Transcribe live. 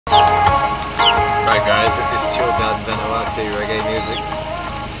Alright guys, at this chilled out Vanuatu reggae music,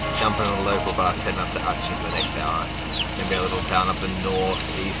 jumping on a local bus heading up to Atchin for the next hour. Gonna be a little town up the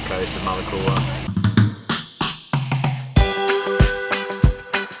north east coast of Malakula.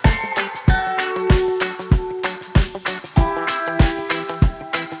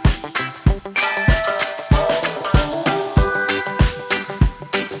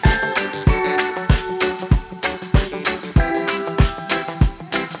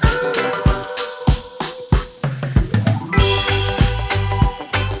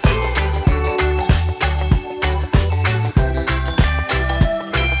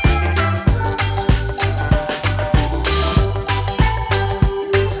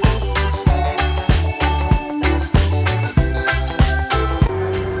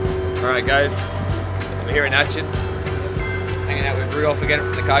 Alright guys, we're here in Atchin, hanging out with Rudolph again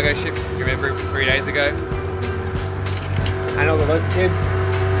from the cargo ship. You remember him from 3 days ago. And all the local kids.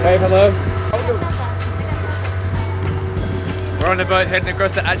 Wave hello. We're on the boat heading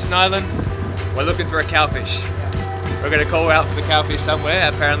across to Atchin Island. We're looking for a cowfish. We're going to call out for the cowfish somewhere.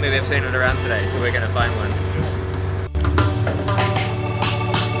 Apparently they've seen it around today, so we're going to find one.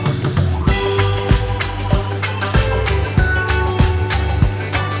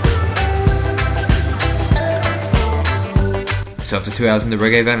 So after 2 hours in the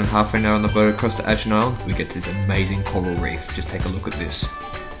reggae van and half an hour on the boat across to Atchin Island, we get to this amazing coral reef. Just take a look at this.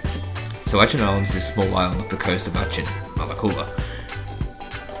 So Atchin Island is this small island off the coast of Atchin, Malakula.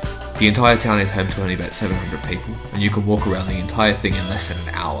 The entire town is home to only about 700 people, and you can walk around the entire thing in less than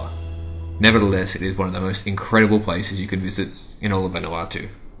an hour. Nevertheless, it is one of the most incredible places you can visit in all of Vanuatu.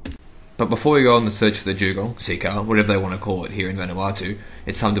 But before we go on the search for the dugong, sika, whatever they want to call it here in Vanuatu,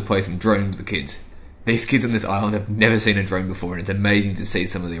 it's time to play some drone with the kids. These kids on this island have never seen a drone before, and it's amazing to see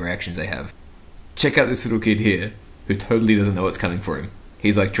some of the reactions they have. Check out this little kid here, who totally doesn't know what's coming for him.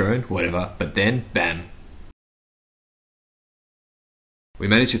 He's like, drone, whatever, but then, bam. We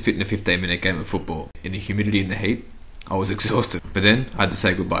managed to fit in a 15-minute game of football. In the humidity and the heat, I was exhausted, but then I had to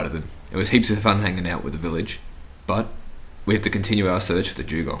say goodbye to them. It was heaps of fun hanging out with the village, but we have to continue our search for the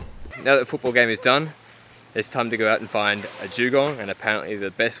dugong. Now that the football game is done, it's time to go out and find a dugong, and apparently the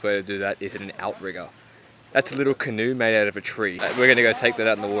best way to do that is in an outrigger. That's a little canoe made out of a tree. We're going to go take that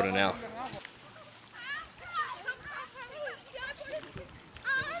out in the water now.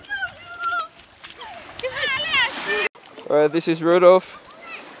 Alright, this is Rudolph.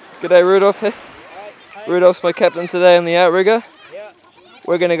 G'day Rudolph. Hey. Rudolph's my captain today on the outrigger. Yeah.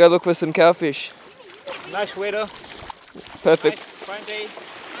 We're going to go look for some cowfish. Nice weather. Perfect. Nice, friendly.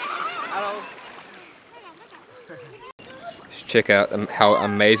 Hello. Just check out how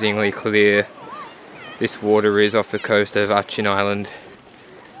amazingly clear this water is off the coast of Atchin Island.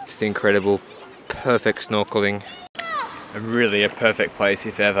 It's incredible, perfect snorkeling. And really a perfect place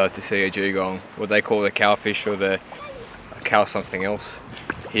if ever to see a dugong. What they call the cowfish or the cow something else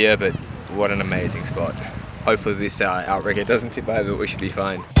here, but what an amazing spot. Hopefully this outrigger doesn't tip over, we should be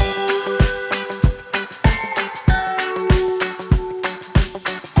fine.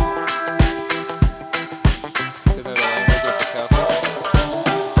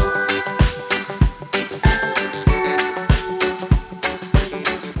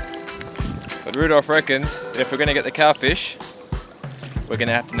 But Rudolph reckons that if we're going to get the cowfish, we're going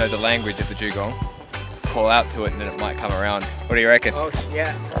to have to know the language of the dugong, call out to it, and then it might come around. What do you reckon? Oh,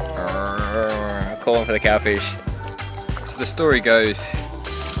 yeah. Calling for the cowfish. So the story goes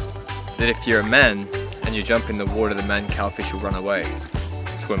that if you're a man and you jump in the water, the man cowfish will run away,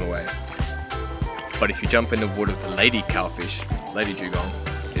 swim away. But if you jump in the water with the lady cowfish, lady dugong,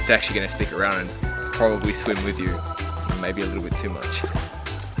 it's actually going to stick around and probably swim with you, maybe a little bit too much.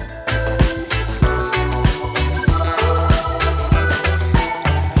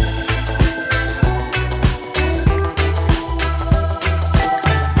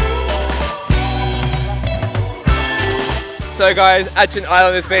 So guys, Atchin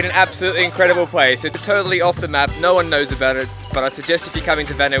Island has been an absolutely incredible place. It's totally off the map, no one knows about it, but I suggest if you're coming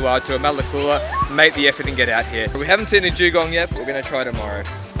to Vanuatu or Malakula, make the effort and get out here. We haven't seen a dugong yet, but we're going to try tomorrow.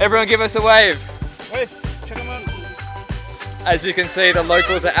 Everyone give us a wave! Wave, check them out. As you can see, the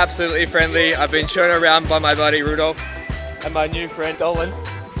locals are absolutely friendly. I've been shown around by my buddy Rudolph and my new friend Dolan.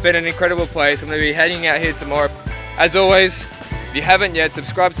 It's been an incredible place. I'm going to be heading out here tomorrow. As always, if you haven't yet,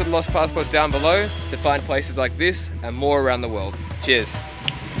 subscribe to the Lost Passport down below to find places like this and more around the world. Cheers.